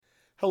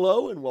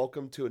Hello and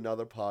welcome to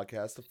another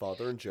podcast of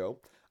Father and Joe.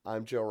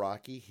 I'm Joe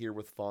Rocky here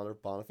with Father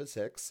Boniface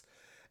Hicks.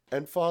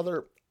 And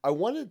Father, I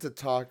wanted to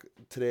talk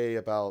today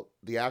about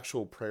the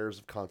actual prayers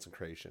of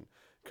consecration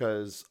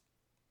because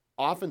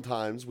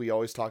oftentimes we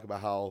always talk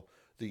about how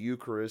the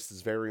Eucharist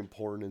is very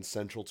important and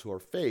central to our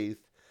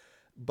faith,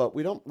 but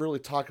we don't really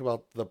talk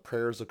about the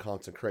prayers of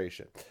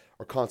consecration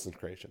or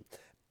consecration.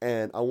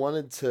 And I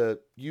wanted to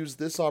use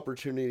this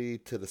opportunity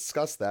to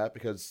discuss that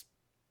because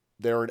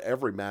they're in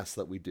every mass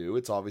that we do.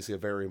 It's obviously a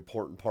very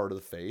important part of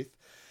the faith.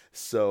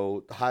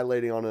 So,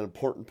 highlighting on an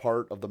important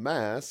part of the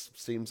mass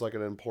seems like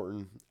an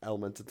important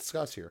element to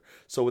discuss here.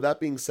 So, with that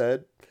being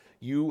said,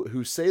 you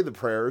who say the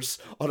prayers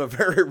on a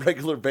very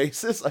regular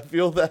basis, I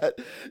feel that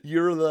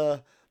you're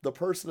the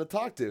person to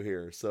talk to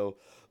here. So,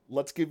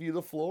 let's give you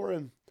the floor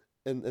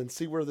and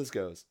see where this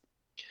goes.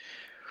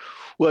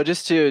 Well,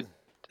 just to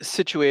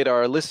situate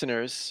our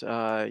listeners,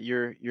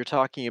 you're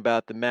talking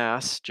about the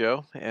Mass,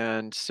 Joe,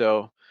 and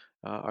so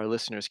our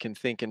listeners can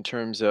think in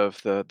terms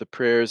of the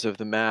prayers of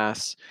the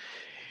Mass.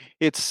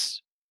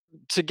 It's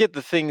to get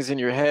the things in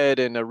your head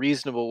in a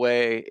reasonable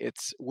way.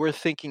 It's we're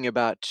thinking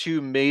about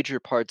two major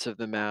parts of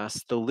the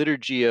Mass: the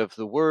liturgy of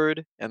the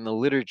Word and the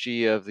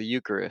liturgy of the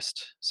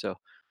Eucharist. So,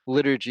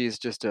 liturgy is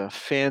just a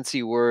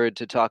fancy word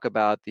to talk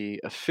about the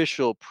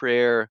official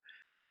prayer.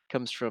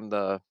 Comes from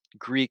the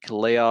Greek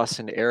laos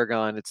and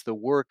ergon. It's the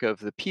work of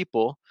the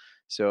people.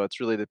 So it's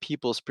really the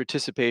people's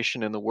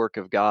participation in the work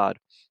of God.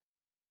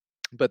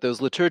 But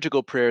those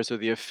liturgical prayers are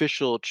the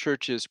official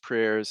church's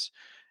prayers,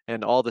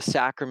 and all the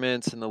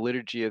sacraments and the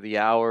liturgy of the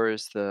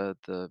hours, the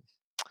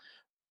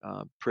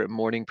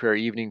morning prayer,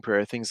 evening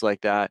prayer, things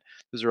like that.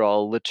 Those are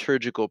all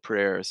liturgical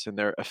prayers, and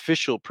they're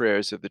official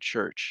prayers of the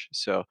church.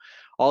 So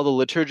all the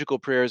liturgical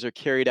prayers are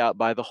carried out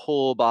by the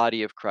whole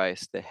body of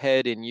Christ, the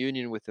head in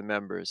union with the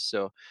members.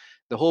 So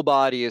the whole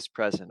body is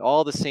present.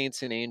 All the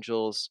saints and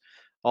angels,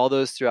 all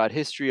those throughout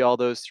history, all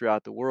those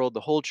throughout the world, the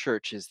whole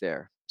church is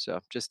there. So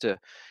just a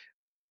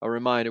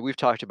reminder, we've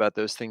talked about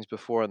those things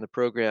before on the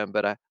program,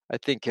 but I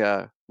think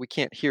we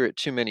can't hear it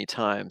too many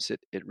times.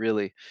 It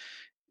really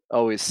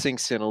always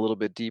sinks in a little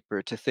bit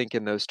deeper to think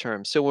in those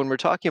terms. So when we're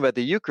talking about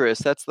the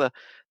Eucharist, that's the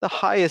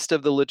highest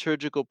of the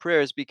liturgical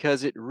prayers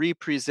because it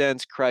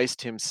represents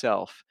Christ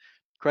himself.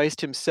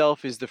 Christ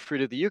himself is the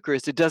fruit of the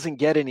Eucharist. It doesn't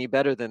get any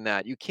better than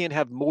that. You can't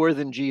have more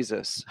than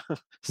Jesus.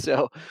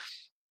 So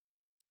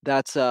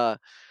that's uh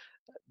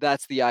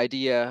that's the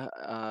idea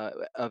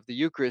of the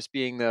Eucharist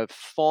being the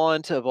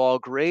font of all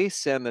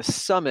grace and the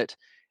summit.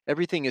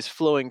 Everything is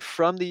flowing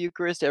from the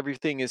Eucharist,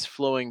 everything is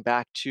flowing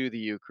back to the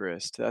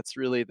Eucharist. That's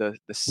really the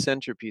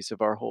centerpiece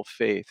of our whole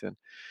faith. And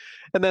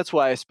that's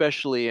why,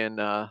 especially in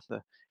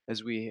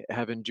as we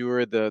have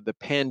endured the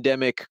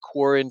pandemic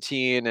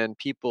quarantine and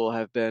people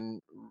have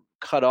been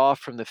cut off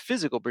from the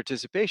physical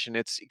participation,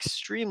 it's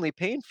extremely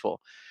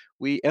painful.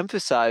 We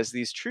emphasize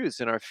these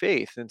truths in our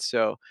faith, and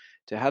so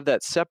to have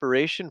that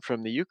separation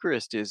from the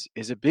Eucharist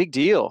is a big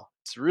deal.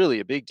 It's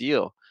really a big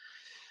deal.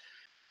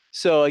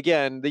 So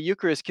again, the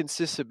Eucharist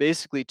consists of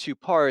basically two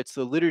parts: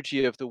 the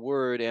liturgy of the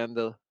Word and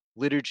the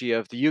liturgy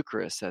of the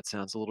Eucharist. That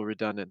sounds a little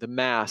redundant. The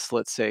Mass,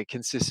 let's say,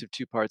 consists of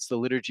two parts: the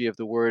liturgy of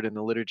the Word and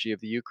the liturgy of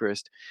the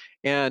Eucharist.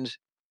 And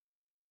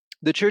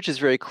the Church is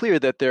very clear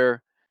that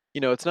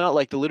it's not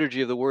like the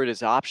liturgy of the Word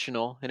is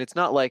optional, and it's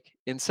not like,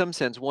 in some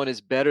sense, one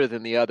is better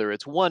than the other.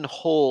 It's one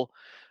whole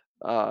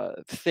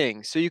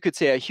thing. So you could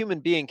say a human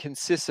being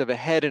consists of a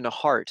head and a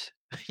heart.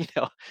 you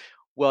know,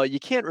 well, you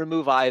can't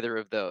remove either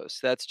of those.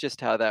 That's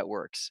just how that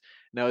works.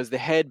 Now, is the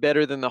head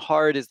better than the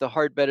heart? Is the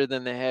heart better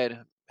than the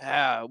head?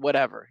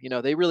 Whatever.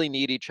 They really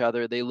need each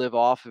other. They live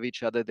off of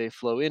each other. They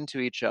flow into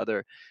each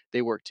other.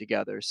 They work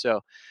together.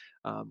 So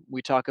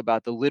we talk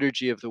about the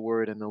liturgy of the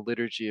Word and the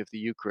liturgy of the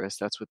Eucharist.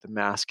 That's what the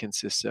Mass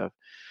consists of.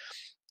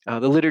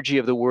 The liturgy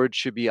of the Word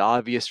should be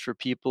obvious for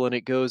people, and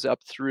it goes up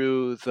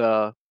through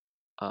uh,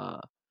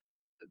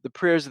 the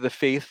prayers of the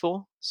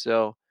faithful.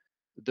 So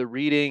the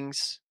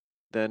readings,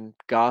 then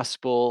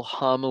gospel,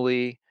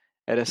 homily,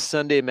 at a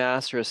Sunday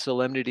Mass or a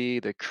solemnity,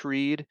 the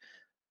creed,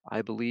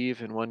 I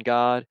believe in one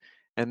God,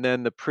 and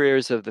then the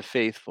prayers of the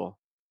faithful.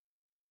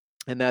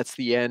 And that's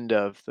the end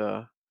of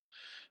the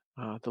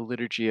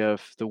liturgy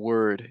of the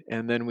Word.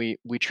 And then we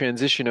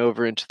transition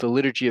over into the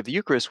liturgy of the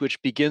Eucharist,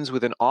 which begins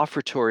with an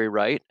offertory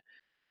rite.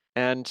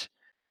 And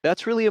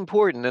that's really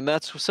important. And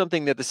that's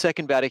something that the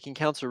Second Vatican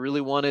Council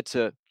really wanted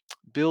to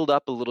build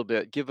up a little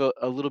bit, give a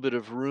little bit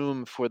of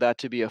room for that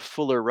to be a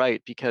fuller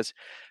rite, because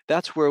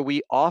that's where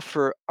we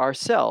offer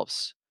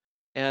ourselves.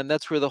 And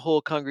that's where the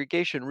whole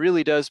congregation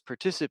really does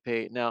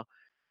participate. Now,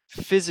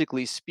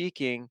 physically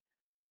speaking,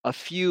 a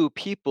few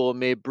people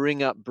may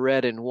bring up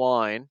bread and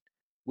wine,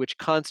 which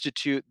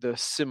constitute the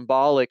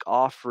symbolic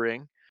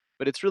offering,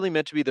 but it's really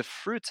meant to be the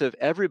fruits of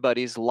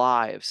everybody's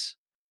lives.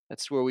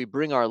 That's where we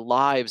bring our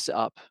lives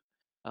up,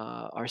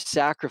 our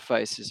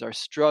sacrifices, our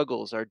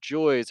struggles, our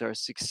joys, our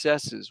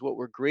successes, what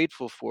we're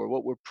grateful for,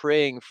 what we're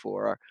praying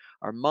for,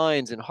 our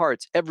minds and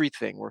hearts,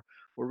 everything. We're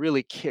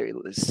really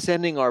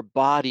sending our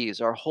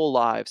bodies, our whole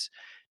lives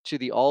to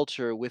the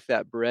altar with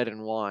that bread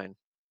and wine.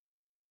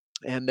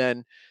 And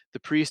then the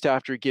priest,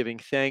 after giving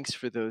thanks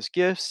for those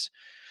gifts,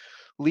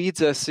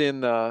 leads us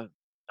in uh,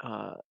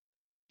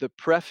 the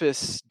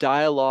preface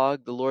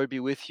dialogue. The Lord be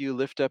with you.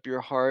 Lift up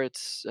your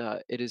hearts.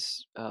 It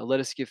is let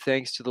us give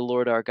thanks to the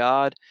Lord our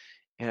God,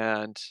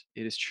 and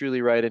it is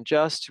truly right and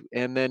just.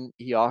 And then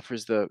he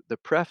offers the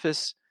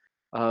preface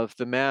of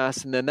the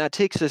Mass, and then that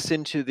takes us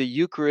into the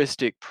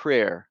Eucharistic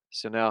prayer.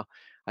 So now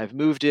I've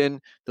moved in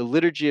the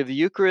liturgy of the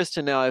Eucharist,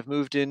 and now I've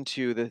moved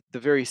into the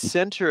very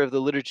center of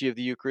the liturgy of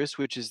the Eucharist,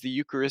 which is the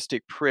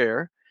Eucharistic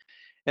prayer.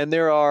 And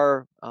there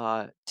are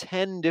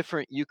 10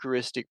 different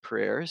Eucharistic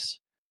prayers.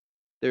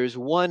 There's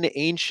one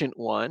ancient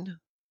one,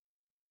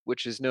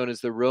 which is known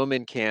as the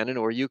Roman Canon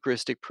or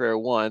Eucharistic Prayer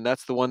 1.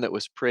 That's the one that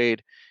was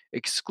prayed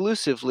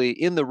exclusively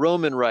in the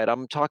Roman Rite.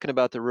 I'm talking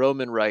about the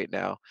Roman Rite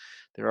now.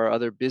 There are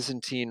other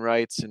Byzantine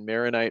rites and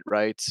Maronite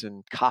rites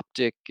and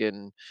Coptic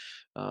and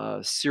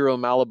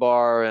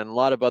Syro-Malabar and a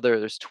lot of other.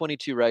 There's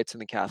 22 rites in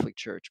the Catholic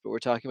Church, but we're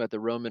talking about the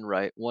Roman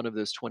Rite, one of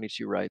those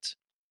 22 rites.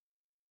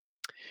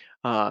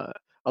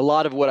 A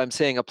lot of what I'm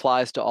saying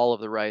applies to all of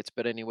the rites,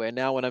 but anyway,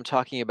 now when I'm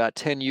talking about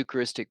 10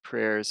 Eucharistic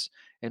prayers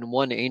and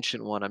one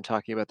ancient one, I'm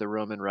talking about the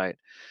Roman Rite.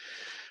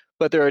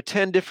 But there are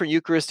 10 different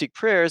Eucharistic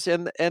prayers,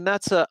 and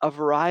that's a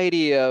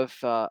variety of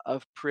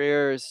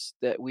prayers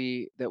that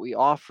we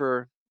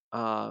offer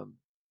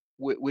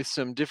with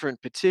some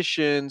different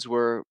petitions.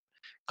 We're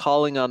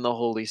calling on the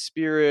Holy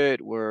Spirit.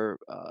 We're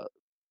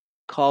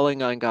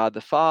calling on God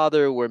the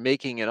Father. We're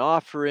making an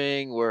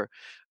offering. We're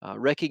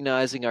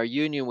recognizing our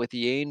union with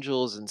the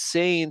angels and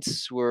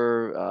saints.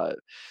 We're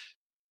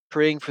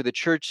praying for the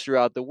church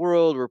throughout the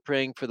world. We're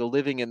praying for the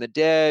living and the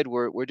dead.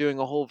 We're doing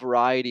a whole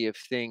variety of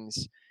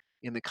things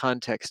in the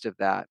context of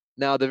that.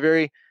 Now, the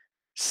very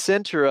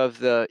center of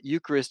the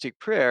Eucharistic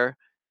prayer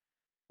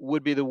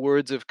would be the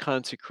words of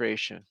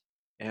consecration.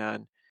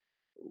 And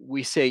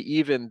we say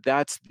even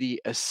that's the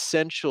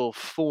essential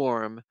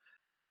form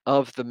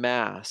of the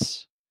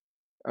Mass,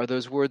 are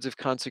those words of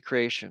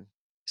consecration.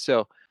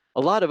 So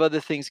a lot of other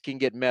things can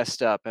get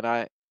messed up, and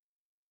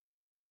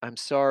I'm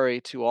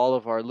sorry to all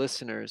of our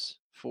listeners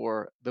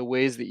for the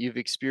ways that you've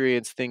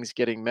experienced things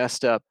getting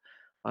messed up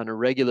on a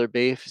regular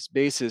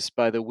basis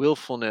by the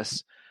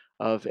willfulness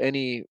of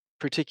any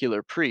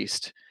particular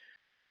priest.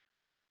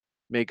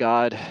 May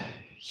God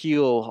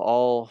heal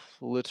all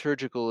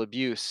liturgical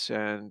abuse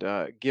and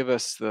give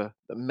us the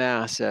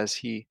Mass as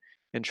He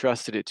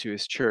entrusted it to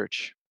His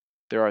church.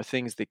 There are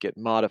things that get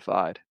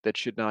modified that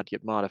should not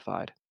get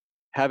modified.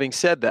 Having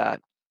said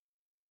that,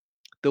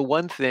 the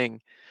one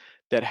thing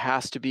that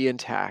has to be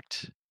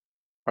intact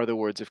are the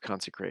words of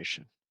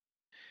consecration.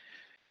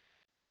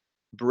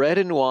 Bread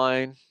and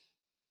wine,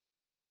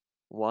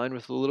 wine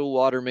with a little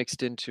water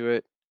mixed into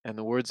it, and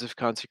the words of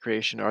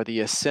consecration are the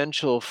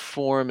essential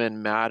form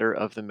and matter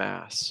of the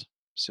Mass.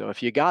 So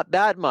if you got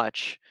that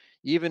much,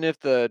 even if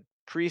the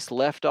priest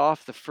left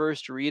off the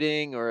first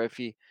reading, or if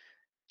he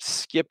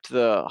skipped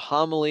the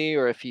homily,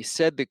 or if he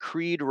said the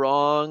creed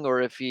wrong,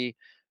 or if he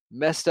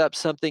messed up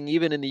something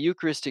even in the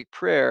Eucharistic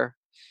prayer,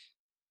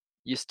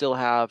 you still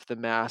have the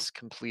Mass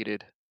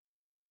completed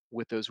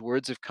with those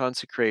words of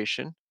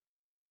consecration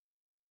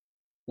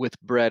with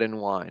bread and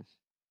wine.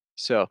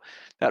 So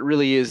that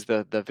really is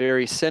the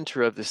very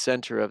center of the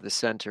center of the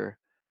center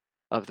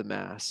of the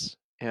Mass.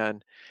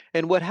 And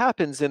what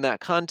happens in that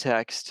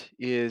context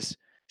is,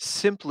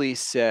 simply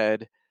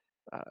said,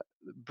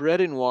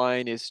 bread and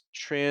wine is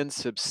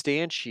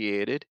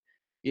transubstantiated.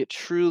 It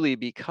truly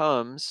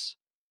becomes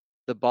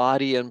the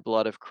body and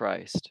blood of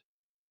Christ.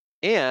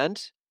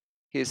 And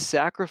his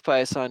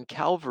sacrifice on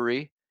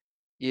Calvary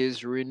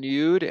is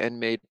renewed and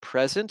made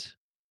present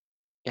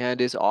and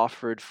is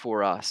offered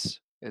for us,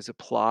 is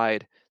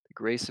applied. The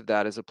grace of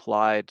that is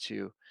applied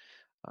to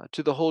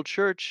the whole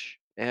church,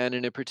 and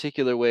in a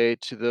particular way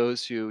to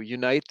those who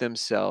unite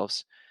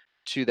themselves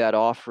to that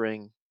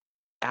offering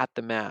at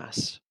the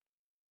Mass.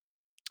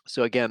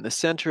 So again, the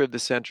center of the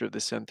center of the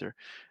center,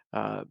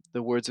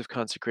 the words of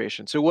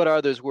consecration. So what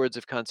are those words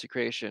of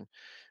consecration?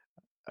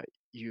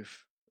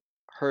 You've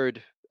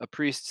heard a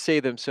priest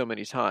say them so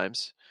many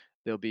times,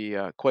 they'll be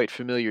quite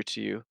familiar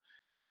to you.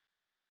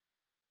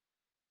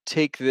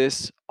 Take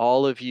this,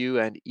 all of you,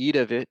 and eat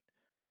of it,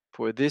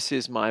 for this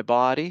is my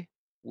body,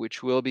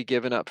 which will be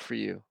given up for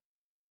you.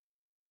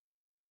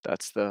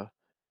 That's the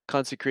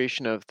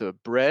consecration of the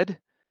bread,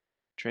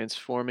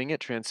 transforming it,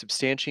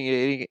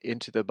 transubstantiating it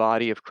into the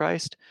body of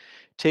Christ.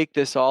 Take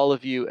this, all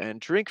of you,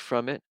 and drink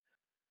from it,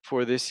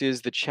 for this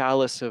is the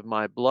chalice of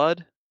my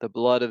blood, the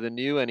blood of the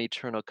new and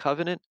eternal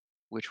covenant,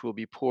 which will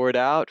be poured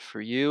out for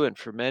you and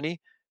for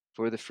many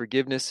for the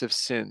forgiveness of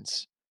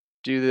sins.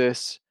 Do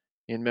this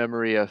in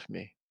memory of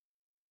me.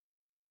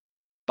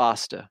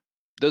 Basta.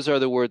 Those are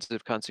the words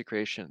of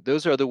consecration.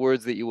 Those are the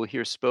words that you will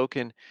hear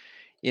spoken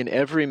in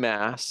every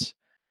Mass,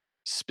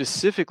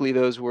 specifically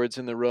those words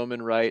in the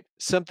Roman Rite.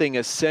 Something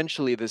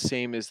essentially the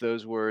same as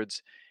those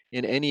words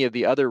in any of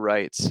the other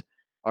rites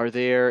are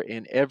there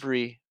in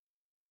every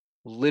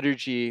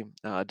liturgy,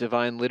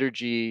 divine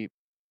liturgy,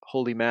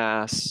 Holy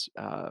Mass,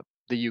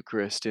 the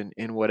Eucharist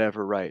in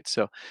whatever rite.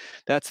 So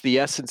that's the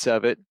essence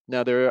of it.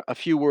 Now there are a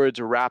few words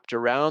wrapped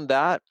around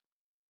that,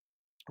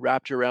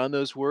 wrapped around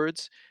those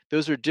words.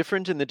 Those are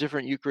different in the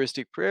different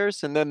Eucharistic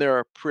prayers, and then there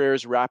are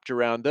prayers wrapped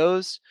around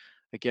those.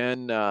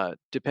 Again,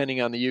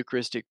 depending on the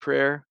Eucharistic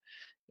prayer.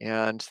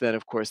 And then,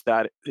 of course,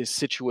 that is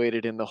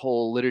situated in the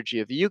whole liturgy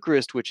of the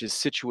Eucharist, which is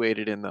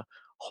situated in the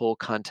whole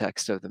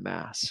context of the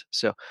Mass.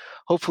 So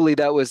hopefully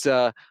that was,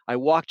 I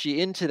walked you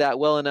into that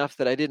well enough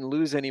that I didn't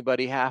lose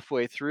anybody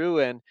halfway through,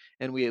 and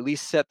we at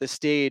least set the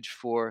stage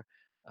for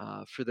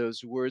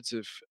those words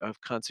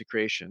of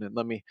consecration. And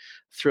let me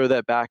throw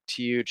that back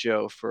to you,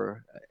 Joe,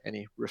 for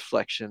any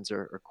reflections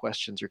or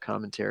questions or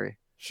commentary.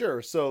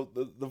 Sure. So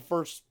the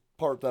first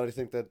part that I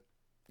think that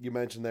you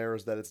mentioned there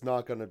is that it's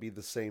not going to be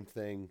the same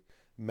thing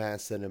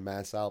mass in and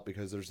mass out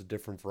because there's a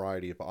different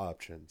variety of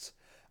options.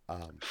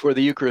 For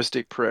the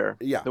Eucharistic prayer,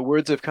 Yeah. the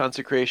words of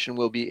consecration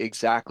will be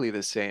exactly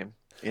the same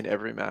in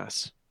every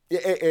Mass.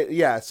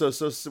 Yeah. So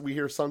we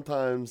hear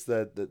sometimes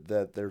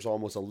that there's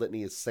almost a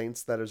litany of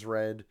saints that is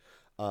read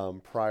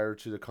prior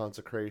to the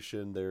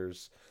consecration.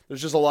 There's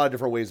just a lot of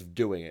different ways of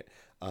doing it.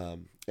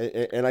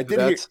 And I did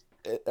hear.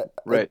 That's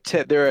right.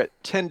 There are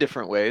 10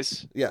 different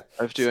ways Yeah.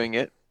 of doing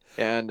it.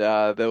 And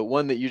the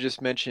one that you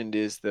just mentioned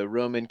is the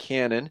Roman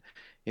canon,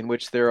 in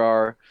which there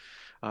are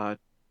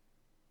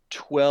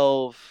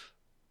 12,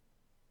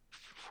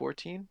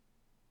 14?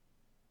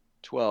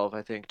 12,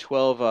 I think.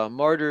 12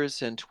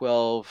 martyrs and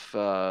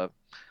 12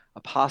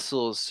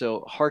 apostles.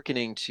 So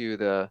hearkening to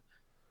the,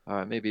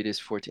 maybe it is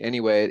 14.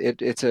 Anyway,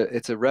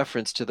 it's a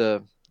reference to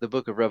the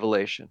book of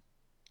Revelation.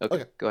 Okay,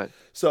 Okay. go ahead.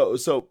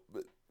 So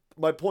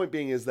my point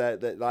being is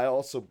that I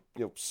also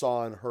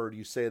saw and heard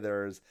you say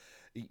there is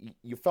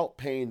you felt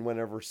pain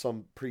whenever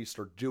some priests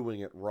are doing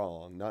it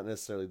wrong, not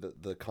necessarily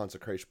the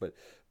consecration,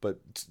 but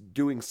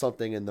doing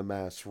something in the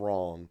mass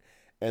wrong,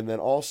 and then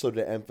also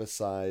to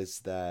emphasize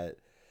that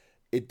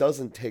it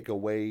doesn't take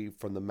away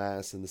from the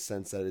mass in the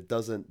sense that it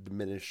doesn't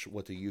diminish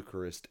what the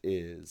Eucharist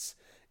is.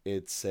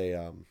 It's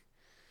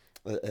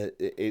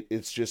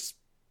it's just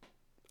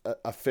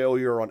a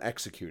failure on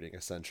executing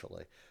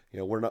essentially.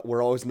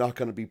 We're always not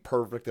going to be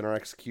perfect in our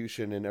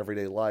execution in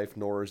everyday life,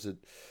 nor is it,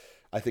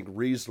 I think,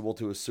 reasonable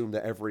to assume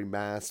that every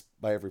mass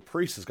by every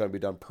priest is going to be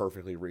done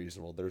perfectly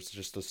reasonable. There's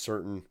just a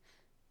certain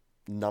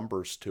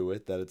numbers to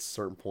it that at a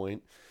certain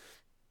point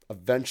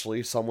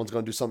eventually someone's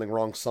going to do something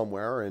wrong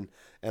somewhere,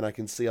 and I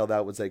can see how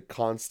that was a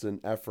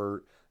constant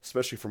effort,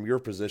 especially from your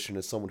position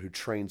as someone who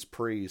trains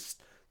priests,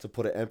 to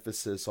put an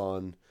emphasis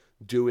on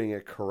doing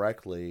it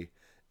correctly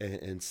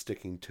and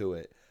sticking to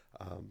it.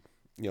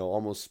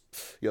 Almost,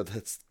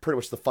 that's pretty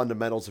much the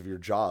fundamentals of your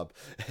job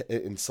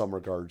in some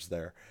regards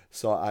there.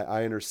 So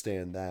I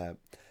understand that.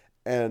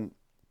 And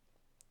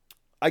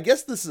I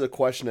guess this is a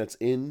question that's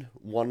in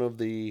one of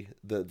the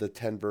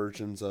 10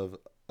 versions of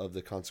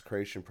the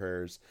consecration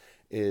prayers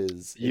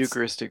is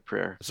Eucharistic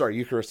prayer. Sorry,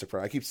 Eucharistic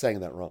prayer. I keep saying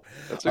that wrong.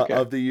 That's okay.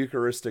 Of the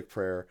Eucharistic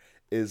prayer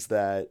is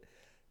that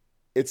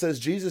it says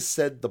Jesus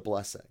said the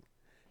blessing.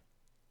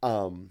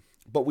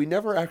 But we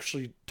never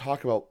actually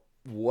talk about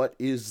what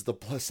is the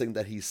blessing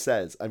that he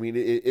says. I mean,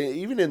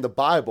 even in the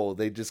Bible,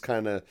 they just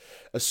kind of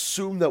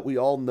assume that we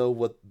all know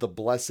what the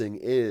blessing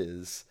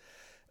is,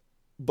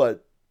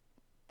 but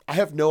I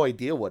have no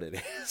idea what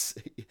it is.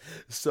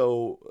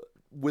 So,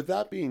 with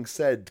that being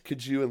said,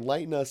 could you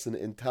enlighten us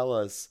and tell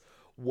us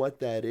what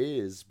that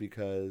is?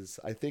 Because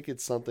I think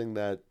it's something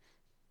that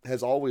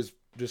has always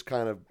just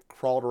kind of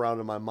crawled around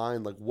in my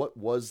mind. Like, what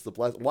was the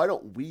blessing? Why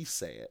don't we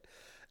say it?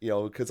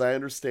 Because I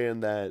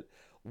understand that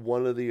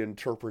one of the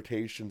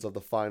interpretations of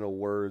the final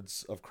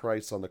words of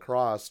Christ on the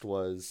cross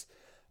was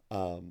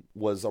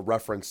a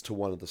reference to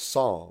one of the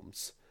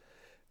Psalms.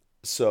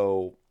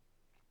 So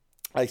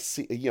I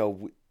see,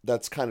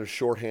 that's kind of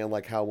shorthand,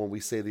 like how when we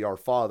say the Our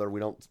Father,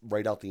 we don't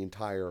write out the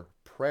entire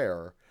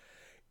prayer.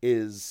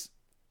 Is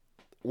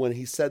when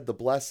he said the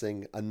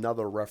blessing,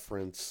 another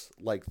reference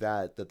like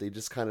that they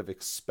just kind of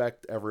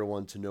expect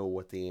everyone to know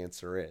what the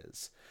answer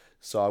is.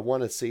 So I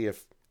want to see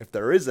if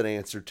there is an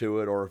answer to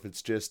it, or if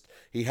it's just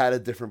he had a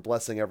different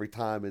blessing every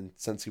time, and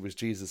since he was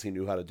Jesus, he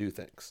knew how to do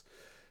things.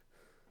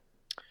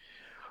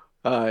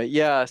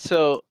 Yeah.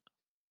 So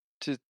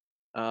to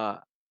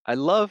I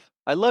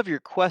love your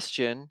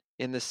question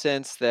in the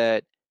sense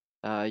that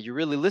you're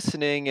really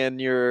listening,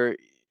 and you're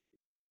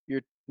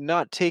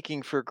not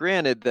taking for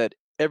granted that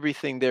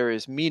everything there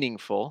is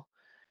meaningful,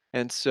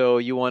 and so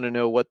you want to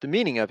know what the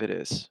meaning of it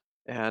is.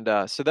 And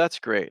so that's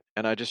great.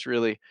 And I just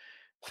really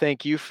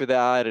thank you for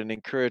that, and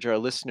encourage our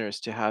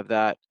listeners to have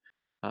that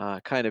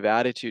kind of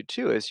attitude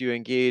too as you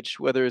engage,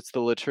 whether it's the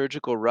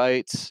liturgical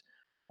rites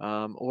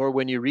or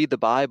when you read the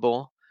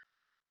Bible.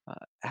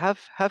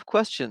 Have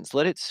questions.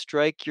 Let it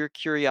strike your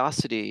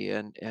curiosity,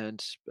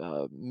 and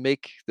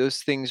make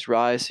those things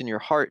rise in your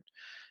heart.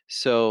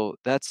 So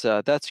that's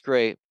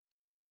great.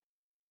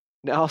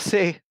 Now I'll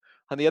say,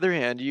 on the other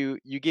hand, you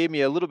gave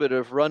me a little bit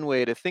of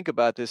runway to think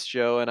about this,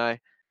 Joe, and I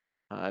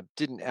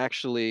didn't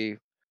actually.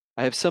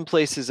 I have some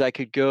places I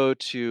could go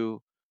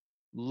to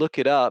look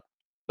it up,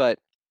 but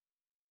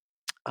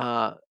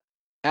uh,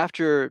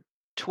 after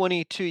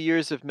 22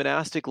 years of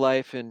monastic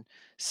life and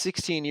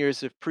 16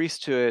 years of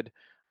priesthood,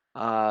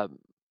 um,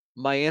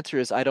 my answer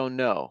is I don't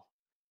know.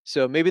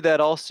 So maybe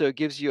that also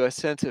gives you a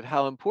sense of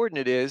how important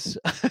it is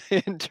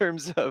in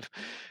terms of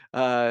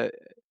uh,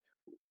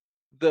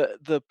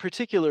 the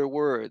particular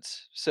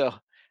words. So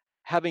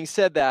having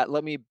said that,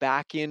 let me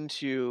back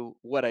into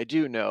what I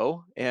do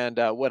know and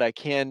what I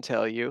can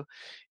tell you,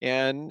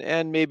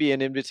 and maybe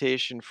an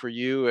invitation for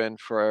you and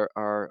for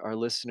our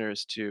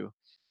listeners to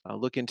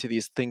look into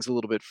these things a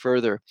little bit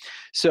further.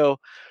 So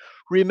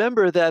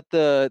remember that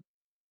the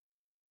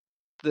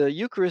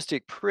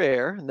Eucharistic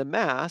prayer and the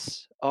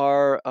Mass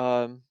are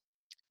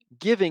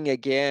giving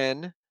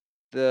again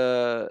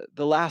the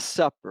Last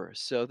Supper.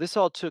 So this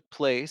all took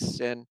place,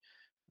 and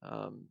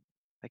um,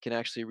 I can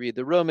actually read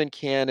the Roman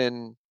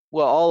canon.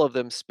 Well, all of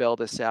them spell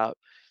this out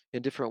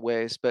in different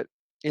ways, but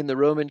in the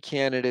Roman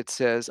canon it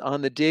says,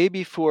 "On the day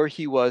before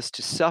he was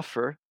to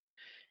suffer,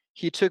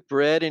 he took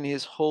bread in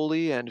his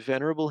holy and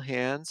venerable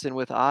hands, and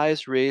with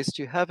eyes raised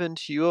to heaven,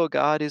 to you, O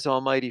God, his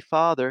Almighty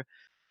Father,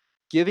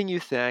 giving you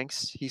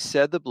thanks, he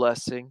said the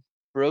blessing,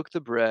 broke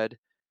the bread,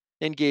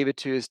 and gave it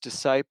to his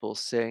disciples,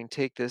 saying,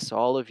 'Take this,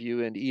 all of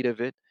you, and eat of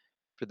it,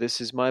 for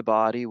this is my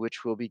body,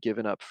 which will be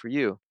given up for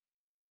you.'"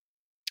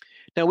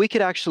 Now, we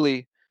could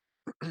actually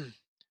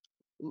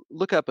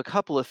look up a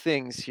couple of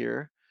things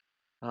here.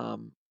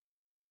 Um,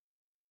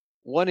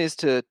 one is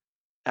to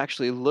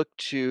actually look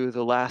to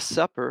the Last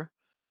Supper,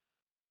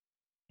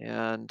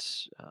 and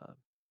uh,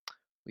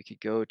 we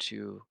could go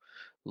to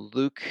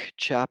Luke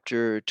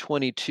chapter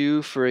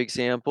 22, for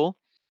example.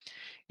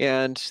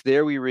 And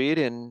there we read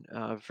in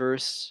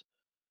verse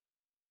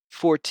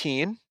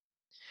 14,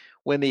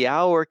 "When the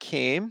hour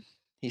came,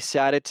 he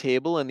sat at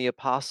table and the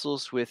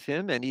apostles with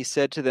him, and he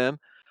said to them,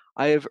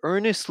 'I have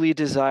earnestly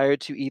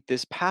desired to eat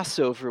this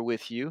Passover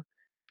with you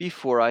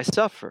before I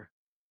suffer.'"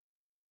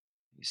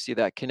 You see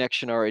that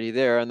connection already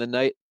there. On the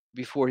night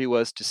before he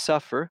was to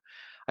suffer,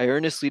 "I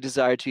earnestly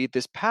desire to eat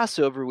this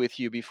Passover with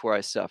you before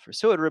I suffer."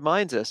 So it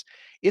reminds us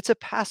it's a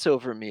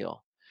Passover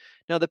meal.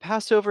 Now, the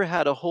Passover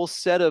had a whole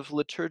set of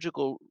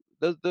liturgical,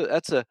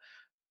 that's a,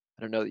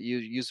 I don't know that you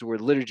use the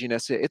word liturgy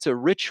necessarily. It's a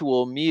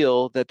ritual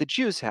meal that the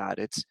Jews had.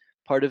 It's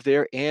part of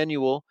their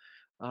annual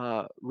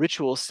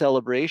ritual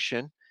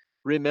celebration,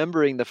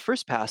 remembering the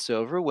first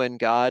Passover when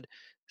God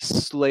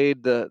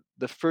slayed the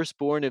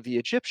firstborn of the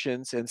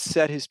Egyptians and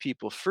set his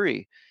people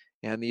free.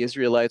 And the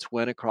Israelites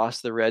went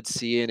across the Red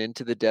Sea and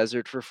into the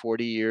desert for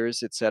 40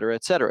 years, et cetera,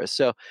 et cetera.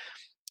 So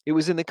it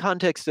was in the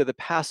context of the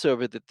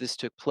Passover that this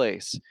took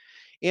place.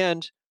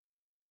 And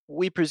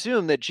we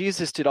presume that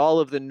Jesus did all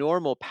of the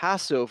normal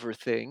Passover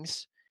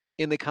things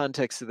in the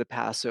context of the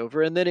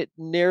Passover, and then it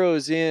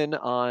narrows in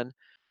on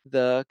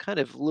the kind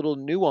of little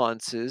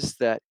nuances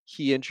that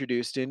he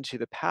introduced into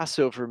the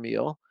Passover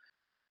meal,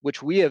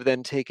 which we have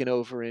then taken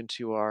over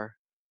into our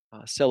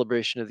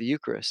celebration of the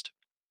Eucharist.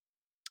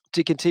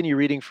 To continue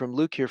reading from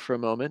Luke here for a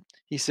moment,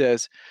 he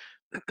says,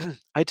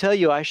 "I tell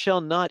you, I shall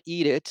not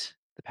eat it,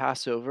 the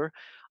Passover,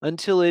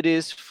 until it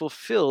is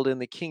fulfilled in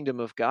the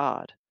kingdom of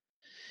God."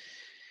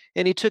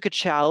 And he took a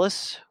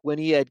chalice. When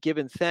he had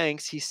given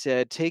thanks, he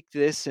said, "Take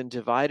this and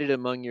divide it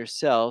among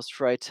yourselves,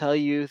 for I tell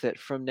you that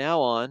from now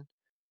on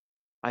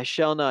I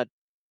shall not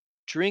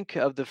drink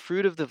of the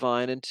fruit of the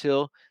vine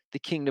until the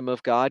kingdom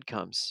of God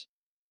comes."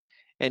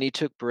 And he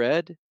took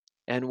bread,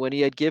 and when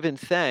he had given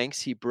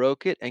thanks, he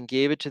broke it and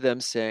gave it to them,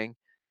 saying,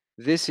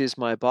 "This is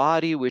my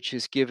body, which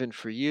is given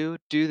for you.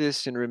 Do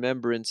this in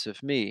remembrance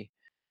of me."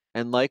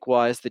 And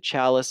likewise the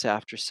chalice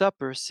after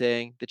supper,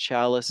 saying,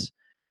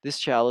 This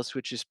chalice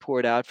which is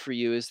poured out for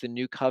you is the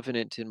new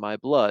covenant in my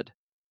blood."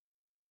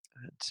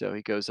 And so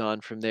he goes on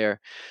from there.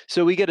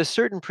 So we get a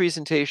certain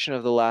presentation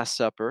of the Last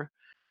Supper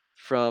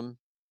from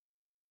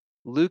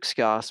Luke's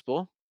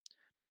Gospel.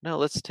 Now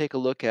let's take a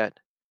look at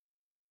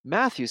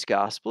Matthew's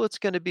Gospel. It's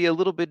going to be a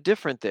little bit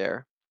different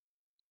there.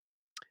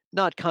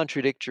 Not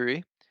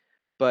contradictory,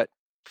 but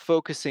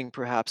focusing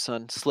perhaps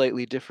on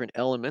slightly different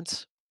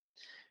elements.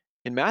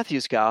 In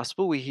Matthew's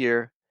Gospel, we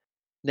hear,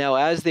 "Now,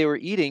 as they were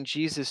eating,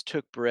 Jesus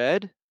took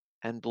bread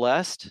and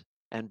blessed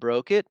and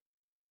broke it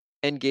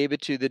and gave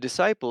it to the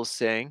disciples,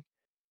 saying,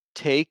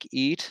 'Take,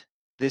 eat,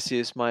 this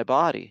is my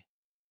body.'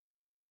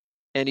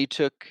 And he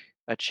took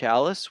a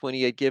chalice. When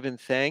he had given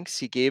thanks,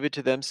 he gave it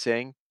to them,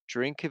 saying,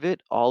 'Drink of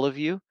it, all of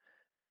you,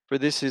 for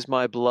this is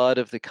my blood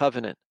of the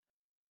covenant,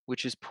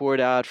 which is poured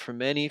out for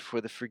many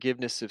for the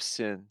forgiveness of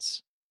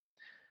sins.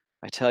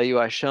 I tell you,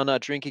 I shall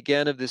not drink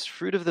again of this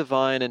fruit of the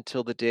vine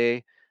until that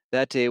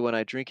day when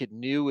I drink it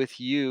new with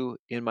you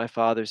in my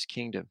Father's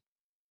kingdom.'"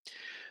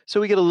 So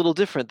we get a little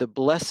different. The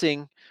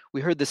blessing,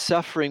 we heard the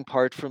suffering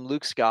part from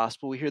Luke's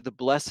gospel. We hear the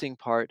blessing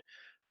part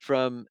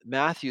from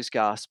Matthew's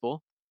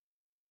gospel.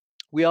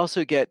 We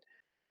also get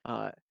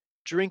uh,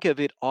 "drink of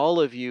it, all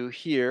of you"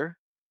 here,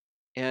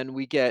 and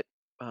we get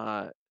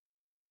uh,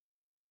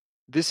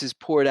 "this is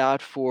poured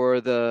out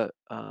for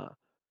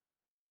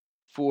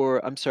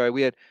I'm sorry,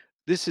 we had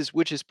 "this is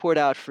which is poured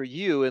out for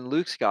you" in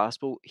Luke's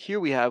gospel. Here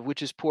we have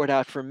 "which is poured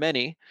out for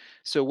many."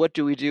 So what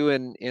do we do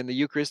in the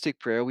Eucharistic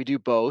prayer? We do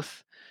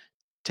both.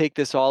 Take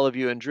this, all of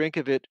you, and drink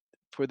of it,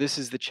 for this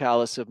is the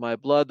chalice of my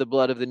blood, the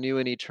blood of the new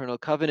and eternal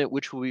covenant,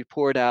 which will be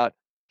poured out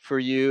for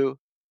you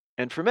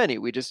and for many.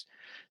 We just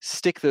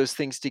stick those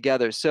things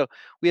together. So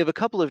we have a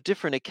couple of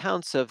different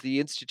accounts of the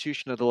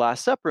institution of the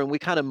Last Supper, and we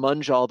kind of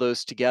munge all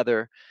those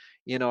together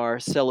in our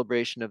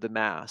celebration of the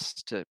Mass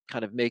to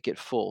kind of make it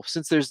full.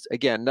 Since there's,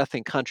 again,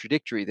 nothing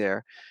contradictory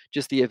there,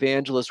 just the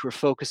evangelists were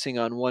focusing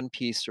on one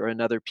piece or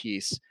another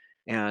piece,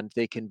 and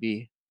they can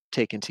be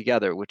taken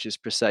together, which is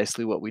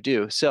precisely what we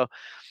do. So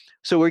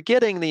we're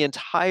getting the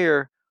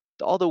entire,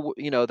 all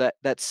the,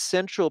 that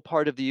central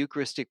part of the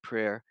Eucharistic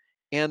prayer,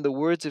 and the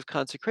words of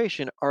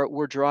consecration are,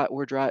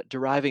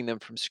 deriving them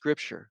from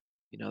Scripture.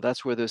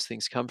 That's where those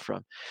things come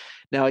from.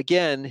 Now,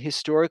 again,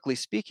 historically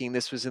speaking,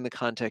 this was in the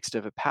context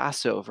of a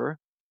Passover,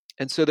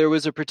 and so there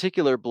was a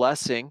particular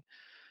blessing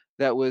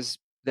that was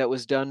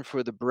done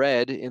for the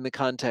bread in the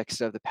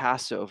context of the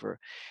Passover.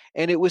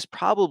 And it was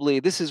probably,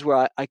 this is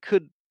where I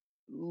could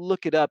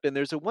look it up, and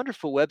there's a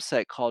wonderful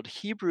website called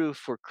Hebrew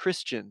for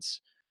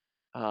Christians.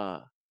 I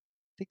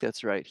think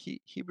that's right.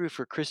 Hebrew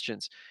for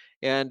Christians,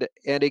 and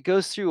it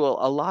goes through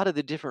a lot of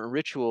the different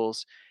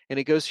rituals, and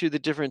it goes through the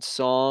different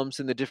psalms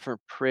and the different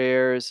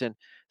prayers and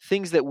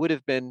things that would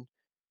have been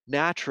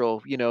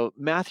natural.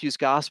 Matthew's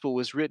gospel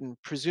was written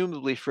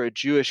presumably for a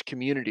Jewish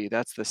community.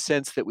 That's the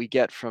sense that we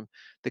get from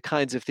the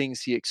kinds of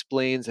things he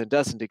explains and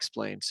doesn't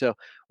explain. So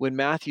when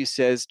Matthew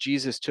says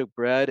Jesus took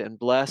bread and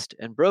blessed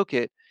and broke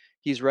it,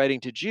 he's writing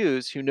to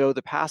Jews who know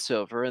the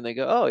Passover, and they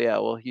go, "Oh yeah,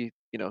 well he,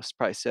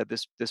 probably said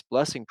this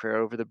blessing prayer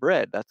over the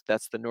bread.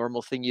 That's the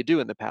normal thing you do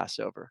in the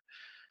Passover."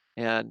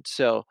 And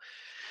so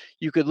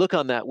you could look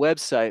on that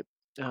website.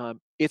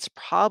 It's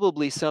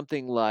probably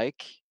something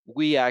like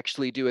we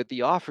actually do at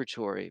the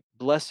offertory.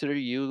 Blessed are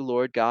you,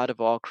 Lord God of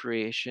all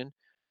creation,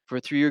 for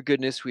through your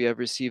goodness we have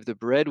received the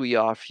bread we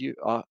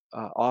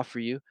offer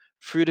you,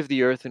 fruit of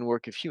the earth and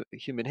work of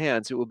human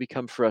hands. It will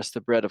become for us the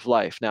bread of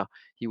life. Now,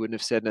 he wouldn't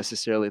have said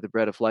necessarily the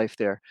bread of life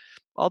there,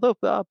 although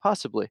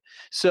possibly.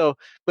 So,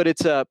 but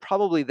it's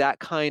probably that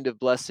kind of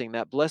blessing,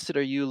 that blessed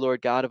are you,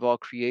 Lord God of all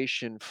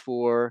creation,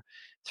 for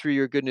through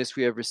your goodness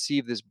we have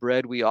received this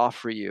bread we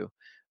offer you.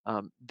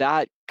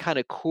 That kind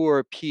of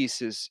core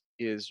piece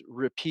is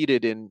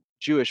repeated in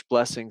Jewish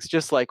blessings,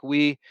 just like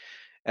we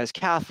as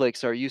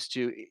Catholics are used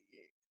to.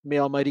 May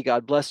Almighty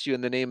God bless you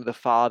in the name of the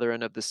Father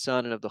and of the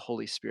Son and of the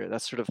Holy Spirit.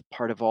 That's sort of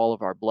part of all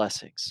of our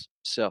blessings.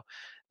 So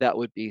that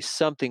would be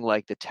something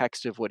like the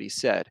text of what he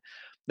said.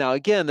 Now,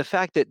 again, the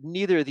fact that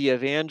neither the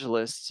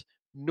evangelists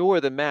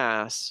nor the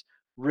Mass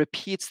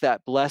repeats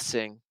that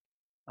blessing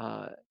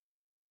uh,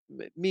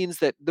 means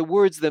that the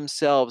words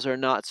themselves are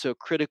not so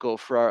critical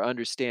for our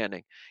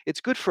understanding. It's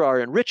good for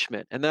our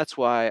enrichment, and that's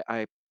why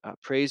I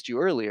praised you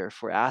earlier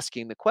for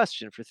asking the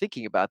question, for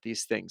thinking about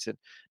these things, and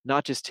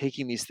not just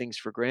taking these things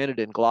for granted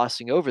and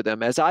glossing over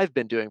them, as I've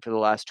been doing for the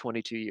last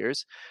 22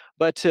 years,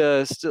 but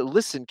to still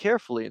listen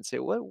carefully and say,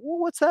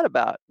 what's that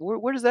about?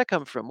 Where does that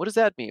come from? What does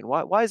that mean?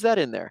 Why is that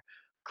in there?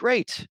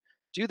 Great,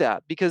 do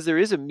that, because there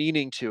is a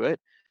meaning to it.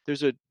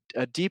 There's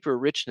a deeper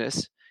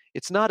richness.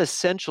 It's not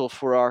essential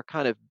for our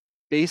kind of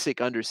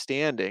basic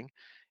understanding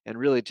and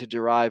really to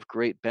derive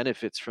great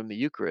benefits from the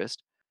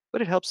Eucharist,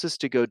 but it helps us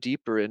to go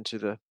deeper into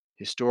the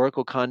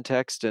historical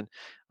context and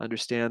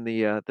understand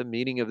the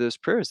meaning of those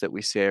prayers that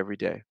we say every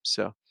day.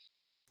 So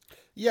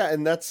Yeah,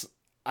 and that's,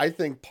 I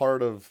think,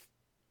 part of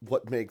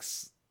what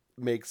makes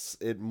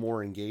it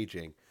more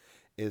engaging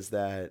is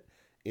that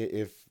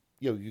if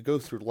you go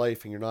through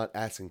life and you're not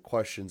asking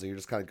questions and you're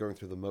just kind of going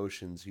through the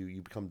motions,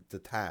 you become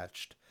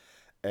detached,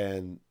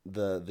 and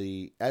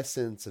the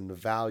essence and the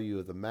value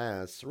of the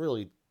Mass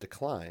really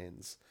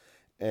declines.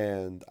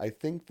 And I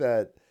think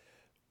that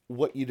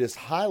what you just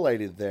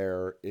highlighted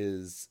there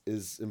is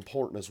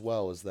important as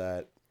well, is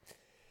that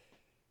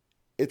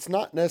it's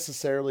not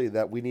necessarily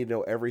that we need to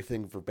know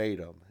everything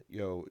verbatim.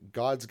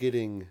 God's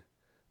getting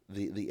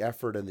the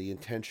effort and the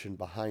intention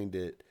behind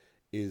it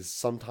is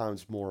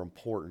sometimes more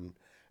important.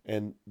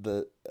 And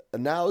the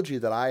analogy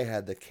that I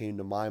had that came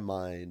to my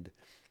mind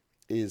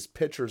is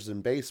pitchers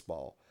in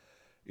baseball.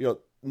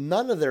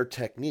 None of their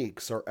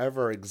techniques are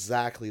ever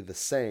exactly the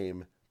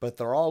same, but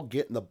they're all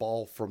getting the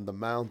ball from the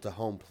mound to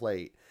home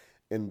plate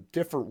in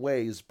different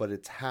ways, but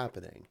it's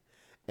happening.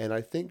 And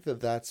I think that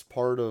that's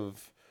part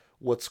of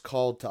what's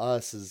called to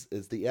us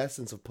is the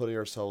essence of putting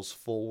ourselves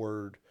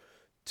forward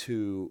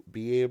to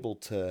be able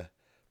to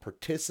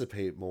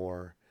participate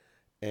more.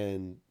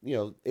 And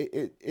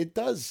it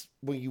does,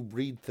 when you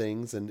read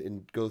things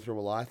and go through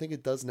them a lot, I think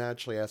it does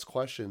naturally ask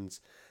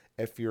questions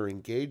if you're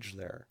engaged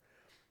there.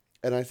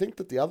 And I think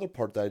that the other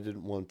part that I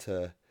didn't want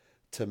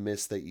to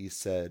miss that you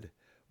said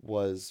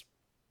was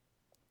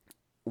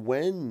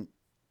when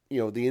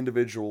the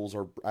individuals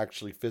are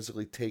actually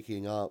physically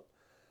taking up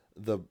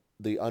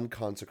the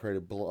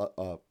unconsecrated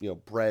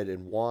bread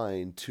and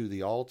wine to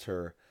the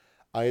altar.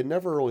 I had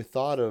never really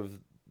thought of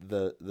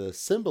the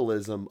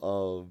symbolism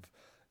of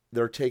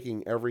they're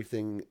taking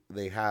everything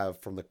they have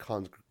from the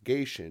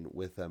congregation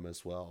with them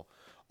as well,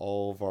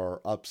 all of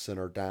our ups and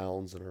our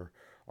downs and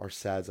our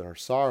sads and our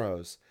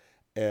sorrows.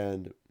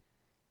 And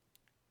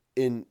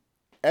in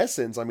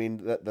essence, I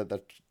mean,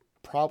 that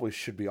probably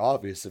should be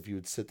obvious if you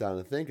would sit down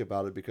and think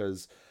about it,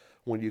 because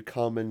when you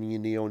come and you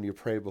kneel and you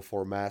pray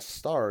before Mass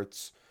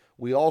starts,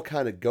 we all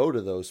kind of go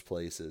to those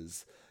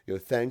places.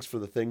 Thanks for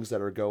the things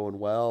that are going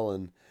well,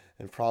 and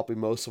probably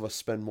most of us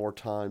spend more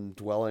time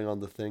dwelling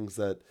on the things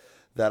that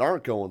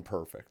aren't going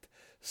perfect.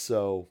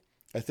 So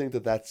I think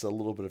that that's a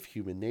little bit of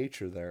human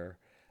nature there,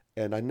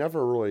 and I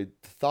never really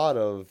thought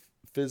of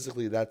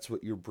physically that's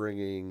what you're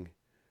bringing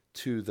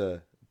to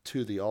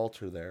the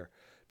altar there,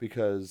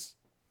 because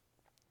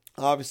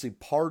obviously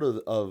part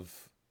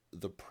of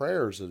the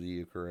prayers of the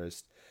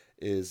Eucharist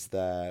is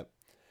that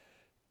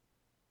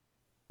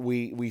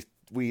we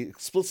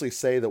explicitly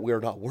say that we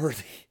are not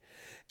worthy,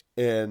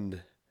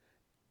 and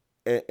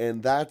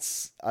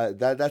that's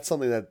that's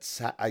something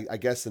that's I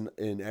guess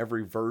in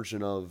every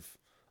version of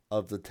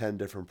the 10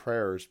 different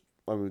prayers.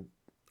 I mean,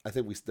 I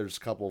think there's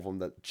a couple of them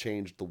that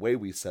changed the way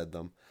we said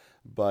them,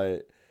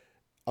 but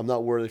I'm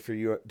not worthy for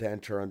you to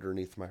enter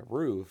underneath my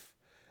roof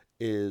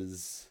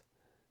is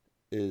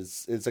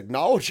is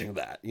acknowledging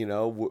that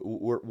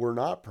we're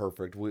not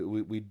perfect.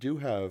 We do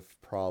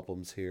have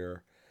problems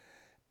here,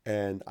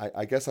 and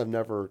I guess I've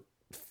never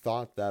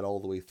thought that all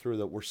the way through,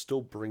 that we're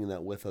still bringing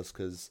that with us,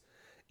 because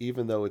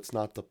even though it's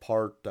not the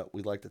part that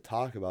we like to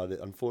talk about, it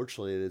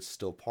unfortunately it is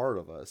still part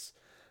of us.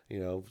 You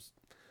know,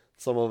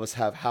 some of us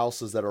have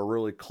houses that are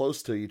really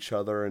close to each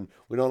other, and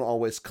we don't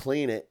always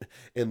clean it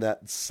in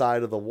that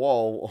side of the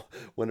wall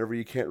whenever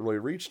you can't really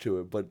reach to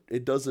it, but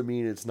it doesn't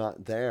mean it's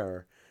not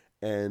there.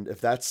 And if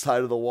that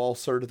side of the wall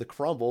started to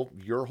crumble,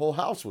 your whole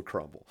house would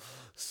crumble.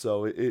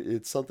 So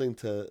it's something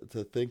to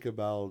think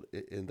about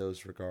in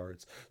those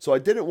regards. So I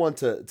didn't want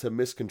to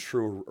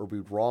misconstrue or be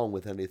wrong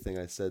with anything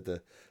I said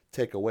to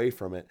take away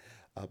from it.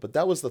 But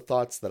that was the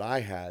thoughts that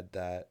I had,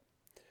 that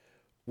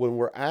when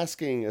we're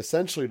asking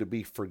essentially to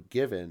be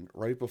forgiven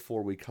right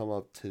before we come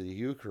up to the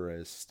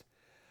Eucharist,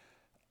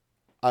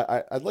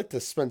 I'd like to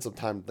spend some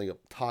time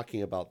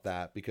talking about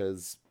that,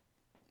 because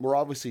we're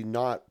obviously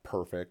not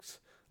perfect.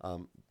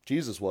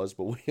 Jesus was,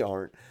 but we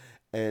aren't.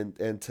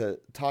 And to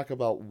talk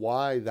about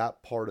why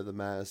that part of the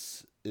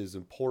Mass is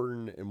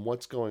important and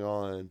what's going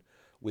on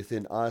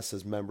within us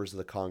as members of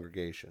the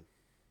congregation.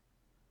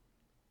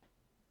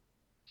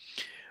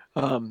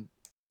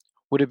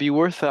 Would it be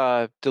worth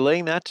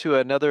delaying that to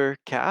another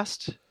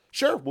cast?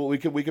 Sure. Well, we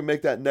can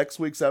make that next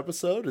week's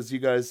episode, as you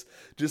guys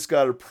just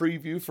got a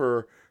preview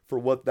for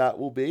what that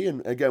will be.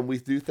 And again, we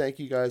do thank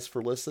you guys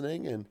for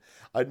listening. And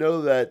I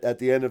know that at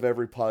the end of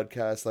every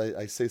podcast,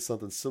 I say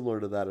something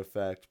similar to that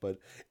effect, but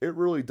it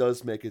really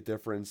does make a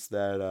difference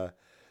that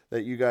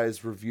you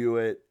guys review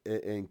it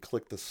and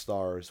click the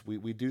stars.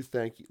 We do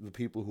thank the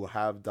people who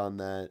have done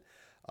that.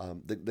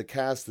 The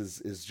cast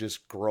is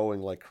just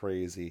growing like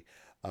crazy.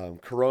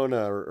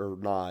 Corona or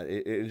not,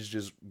 it is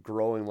just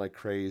growing like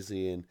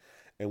crazy, and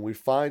we're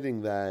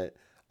finding that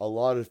a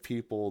lot of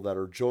people that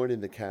are joining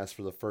the cast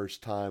for the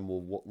first time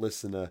will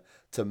listen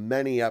to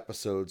many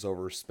episodes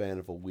over a span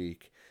of a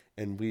week.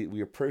 And we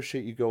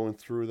appreciate you going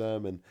through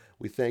them, and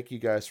we thank you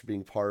guys for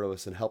being part of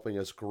us and helping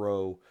us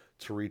grow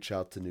to reach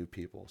out to new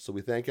people. So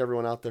we thank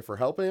everyone out there for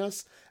helping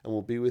us, and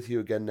we'll be with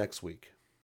you again next week.